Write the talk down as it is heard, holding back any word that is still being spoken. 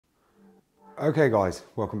Okay guys,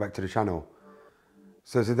 welcome back to the channel.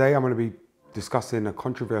 So today I'm going to be discussing a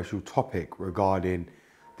controversial topic regarding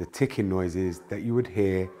the ticking noises that you would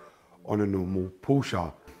hear on a normal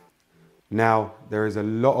Porsche. Now, there is a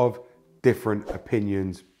lot of different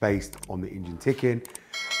opinions based on the engine ticking,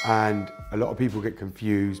 and a lot of people get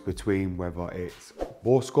confused between whether it's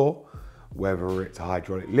bore score, whether it's a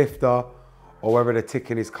hydraulic lifter, or whether the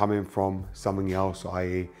ticking is coming from something else,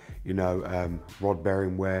 i.e., rod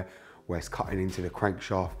bearing wear, where it's cutting into the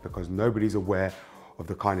crankshaft, because nobody's aware of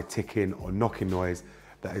the kind of ticking or knocking noise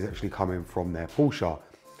that is actually coming from their Porsche.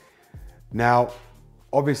 Now,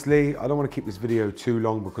 obviously, I don't want to keep this video too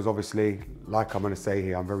long because obviously, like I'm going to say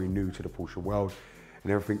here, I'm very new to the Porsche world,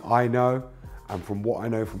 and everything I know, and from what I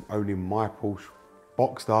know from owning my Porsche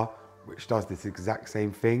Boxster, which does this exact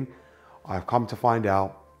same thing, I've come to find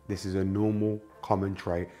out this is a normal common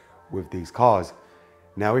trait with these cars.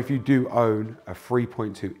 Now, if you do own a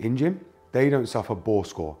 3.2 engine, they don't suffer bore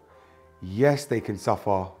score. Yes, they can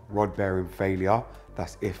suffer rod bearing failure.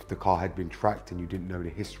 That's if the car had been tracked and you didn't know the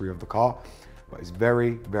history of the car, but it's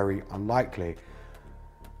very, very unlikely.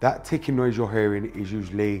 That ticking noise you're hearing is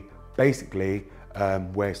usually basically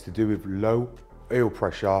where it's to do with low oil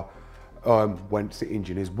pressure once the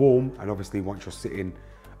engine is warm, and obviously once you're sitting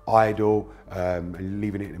idle and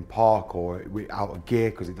leaving it in park or out of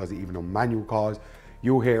gear, because it does it even on manual cars,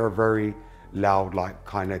 you'll hear a very loud, like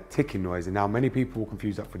kind of ticking noise. And now many people will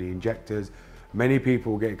confuse that for the injectors. Many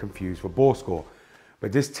people will get confused for bore score.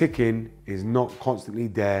 But this ticking is not constantly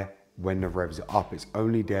there when the revs are up. It's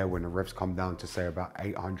only there when the revs come down to say about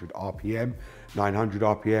 800 RPM, 900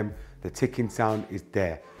 RPM. The ticking sound is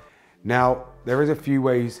there. Now, there is a few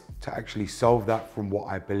ways to actually solve that from what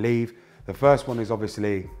I believe. The first one is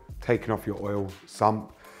obviously taking off your oil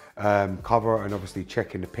sump cover and obviously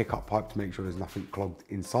checking the pickup pipe to make sure there's nothing clogged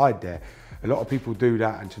inside there. A lot of people do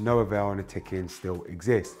that, and to no avail, and the ticking still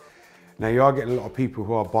exists. Now, you are getting a lot of people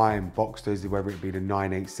who are buying Boxsters, whether it be the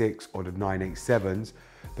 986 or the 987s,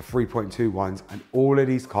 the 3.2 ones, and all of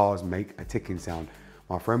these cars make a ticking sound.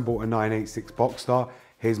 My friend bought a 986 Boxster.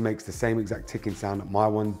 His makes the same exact ticking sound that my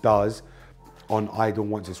one does on idle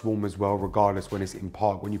once it's warm as well, regardless when it's in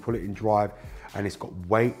park. When you put it in drive and it's got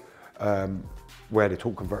weight, where the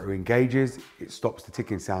torque converter engages, it stops the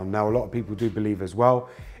ticking sound. Now, a lot of people do believe as well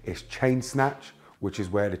it's chain snatch, which is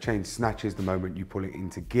where the chain snatches the moment you pull it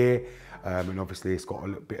into gear. And obviously it's got a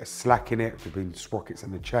little bit of slack in it between the sprockets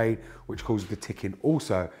and the chain, which causes the ticking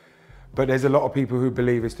also. But there's a lot of people who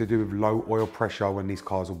believe it's to do with low oil pressure when these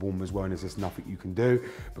cars are warm as well, and there's just nothing you can do,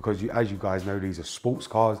 because as you guys know, these are sports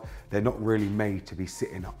cars. They're not really made to be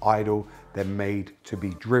sitting idle. They're made to be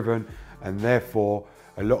driven, and therefore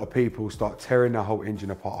a lot of people start tearing their whole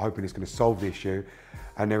engine apart, hoping it's going to solve the issue.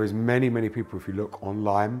 And there is many people, if you look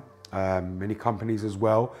online, many companies as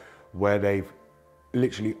well, where they've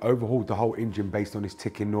literally overhauled the whole engine based on this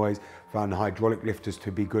ticking noise, found the hydraulic lifters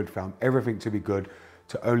to be good, found everything to be good,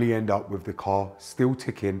 to only end up with the car still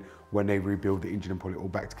ticking when they rebuild the engine and pull it all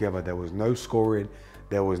back together. There was no scoring,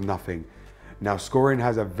 there was nothing. Now, scoring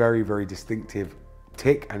has a very, very distinctive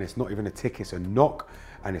tick, and it's not even a tick, it's a knock,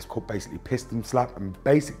 and it's called basically piston slap, and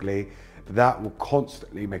basically that will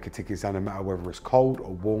constantly make a ticking sound no matter whether it's cold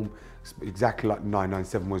or warm. It's exactly like the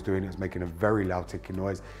 997 was doing. It was making a very loud ticking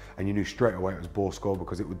noise, and you knew straight away it was bore score,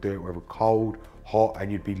 because it would do it whether cold, hot,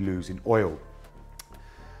 and you'd be losing oil.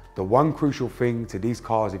 The one crucial thing to these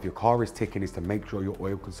cars, if your car is ticking, is to make sure your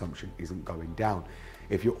oil consumption isn't going down.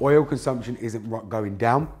 If your oil consumption isn't going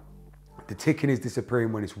down, the ticking is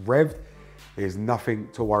disappearing when it's revved. There's nothing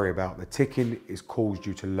to worry about. The ticking is caused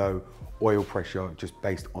due to low oil pressure, just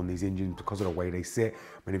based on these engines because of the way they sit.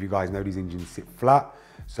 Many of you guys know these engines sit flat,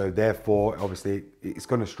 so therefore obviously it's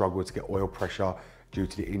going to struggle to get oil pressure due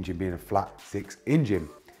to the engine being a flat six engine.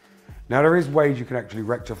 Now, there is ways you can actually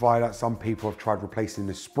rectify that. Some people have tried replacing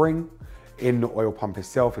the spring in the oil pump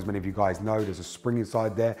itself. As many of you guys know, there's a spring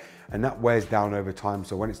inside there, and that wears down over time.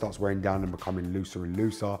 So when it starts wearing down and becoming looser and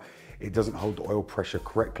looser, it doesn't hold the oil pressure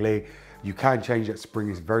correctly. You can change that spring.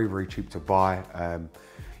 It's very, very cheap to buy.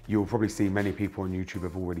 You'll probably see many people on YouTube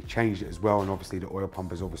have already changed it as well. And obviously the oil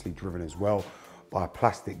pump is obviously driven as well by a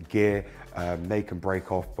plastic gear. They can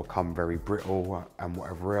break off, become very brittle and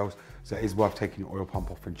whatever else. So it is worth taking your oil pump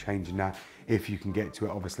off and changing that if you can get to it.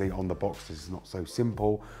 Obviously on the box, this is not so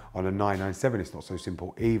simple. On a 997, it's not so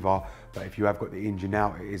simple either. But if you have got the engine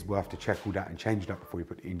out, it is worth to check all that and change that before you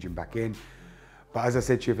put the engine back in. But as I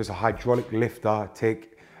said to you, if it's a hydraulic lifter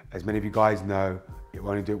tick, as many of you guys know, it will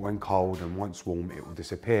only do it when cold, and once warm, it will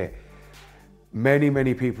disappear.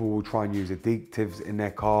 Many people will try and use additives in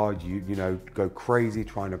their car, you know, go crazy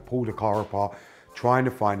trying to pull the car apart, trying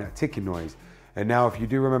to find that ticking noise. And now if you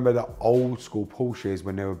do remember the old school Porsches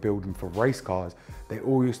when they were building for race cars, they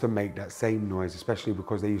all used to make that same noise, especially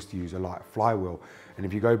because they used to use a light flywheel. And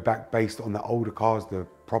if you go back based on the older cars, the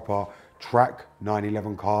proper track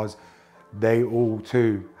 911 cars, they all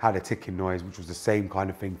too had a ticking noise, which was the same kind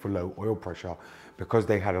of thing for low oil pressure, because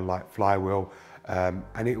they had a light flywheel,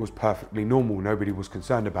 and it was perfectly normal. Nobody was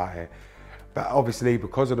concerned about it. But obviously,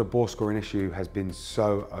 because of the bore scoring issue has been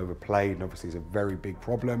so overplayed, and obviously it's a very big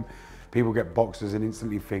problem, people get Boxsters and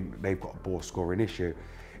instantly think that they've got a bore scoring issue.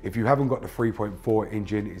 If you haven't got the 3.4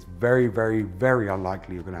 engine, it's very, very, very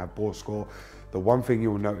unlikely you're going to have bore score. The one thing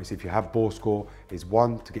you'll notice if you have bore score is,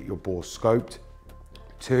 one, to get your bore scoped,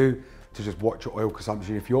 two, to just watch your oil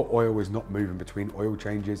consumption. If your oil is not moving between oil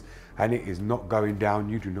changes and it is not going down,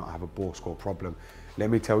 you do not have a bore score problem. Let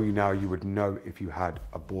me tell you now, you would know if you had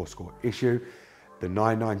a bore score issue. The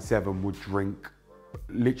 997 would drink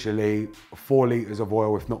literally 4 litres of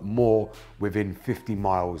oil, if not more, within 50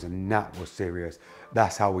 miles, and that was serious.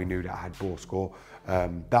 That's how we knew that had bore score.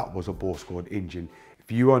 That was a bore scored engine.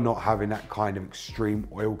 If you are not having that kind of extreme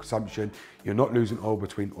oil consumption, you're not losing oil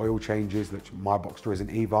between oil changes, which my Boxster isn't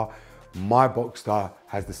either. My Boxster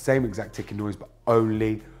has the same exact ticking noise, but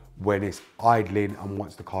only when it's idling and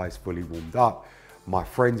once the car is fully warmed up. My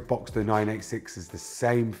friend's Boxster 986 is the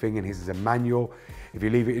same thing, and his is a manual. If you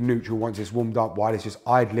leave it in neutral, once it's warmed up, while it's just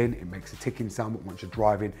idling, it makes a ticking sound, but once you're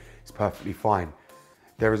driving, it's perfectly fine.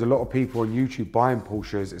 There is a lot of people on YouTube buying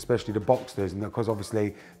Porsches, especially the Boxsters, and because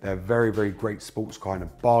obviously they're very, very great sports car and a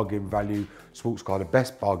bargain value sports car, the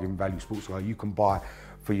best bargain value sports car you can buy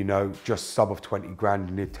for, you know, just sub of 20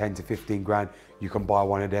 grand, near 10 to 15 grand, you can buy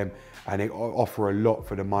one of them, and they offer a lot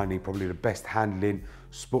for the money, probably the best handling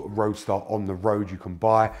sport roadster on the road you can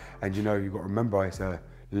buy. And you know, you've got to remember, it's a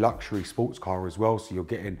luxury sports car as well, so you're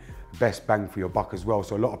getting the best bang for your buck as well.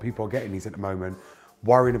 So a lot of people are getting these at the moment,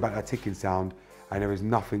 worrying about that ticking sound, and there is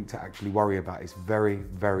nothing to actually worry about. It's very,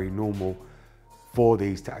 very normal for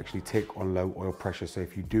these to actually tick on low oil pressure. So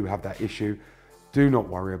if you do have that issue, do not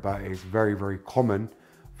worry about it. It's very, very common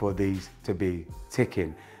for these to be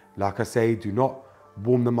ticking. Like I say, do not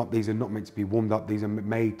warm them up. These are not meant to be warmed up. These are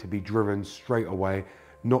made to be driven straight away,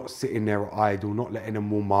 not sitting there idle, not letting them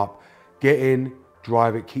warm up. Get in,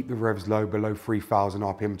 drive it, keep the revs low, below 3,000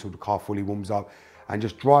 RPM until the car fully warms up, and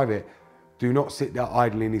just drive it. Do not sit there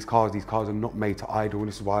idling these cars. These cars are not made to idle, and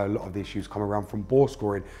this is why a lot of the issues come around from bore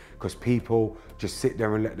scoring, because people just sit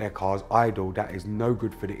there and let their cars idle. That is no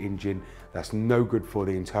good for the engine. That's no good for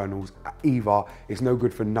the internals either. It's no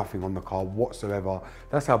good for nothing on the car whatsoever.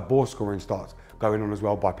 That's how bore scoring starts going on as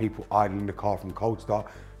well, by people idling the car from cold start.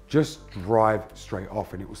 Just drive straight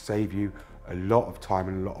off and it will save you a lot of time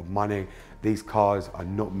and a lot of money. These cars are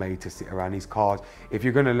not made to sit around. These cars, if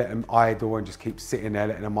you're gonna let them idle and just keep sitting there,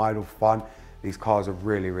 letting them idle for fun, these cars are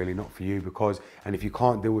really, really not for you. And if you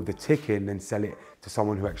can't deal with the ticking, then sell it to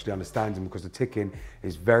someone who actually understands them, because the ticking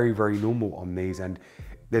is very, very normal on these, and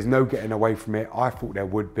there's no getting away from it. I thought there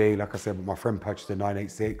would be, like I said, but my friend purchased a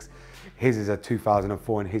 986. His is a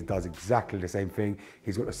 2004 and his does exactly the same thing.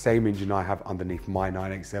 He's got the same engine I have underneath my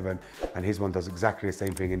 987, and his one does exactly the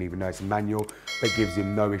same thing, and even though it's a manual, it gives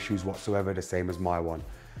him no issues whatsoever, the same as my one.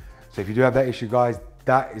 So if you do have that issue, guys,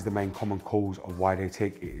 that is the main common cause of why they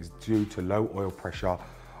tick. It is due to low oil pressure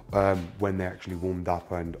when they're actually warmed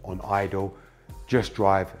up and on idle. Just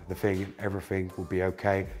drive the thing and everything will be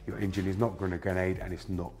okay. Your engine is not going to grenade and it's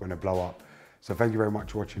not going to blow up. So thank you very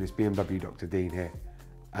much for watching this BMW Dr. Dean here,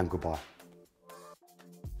 and goodbye.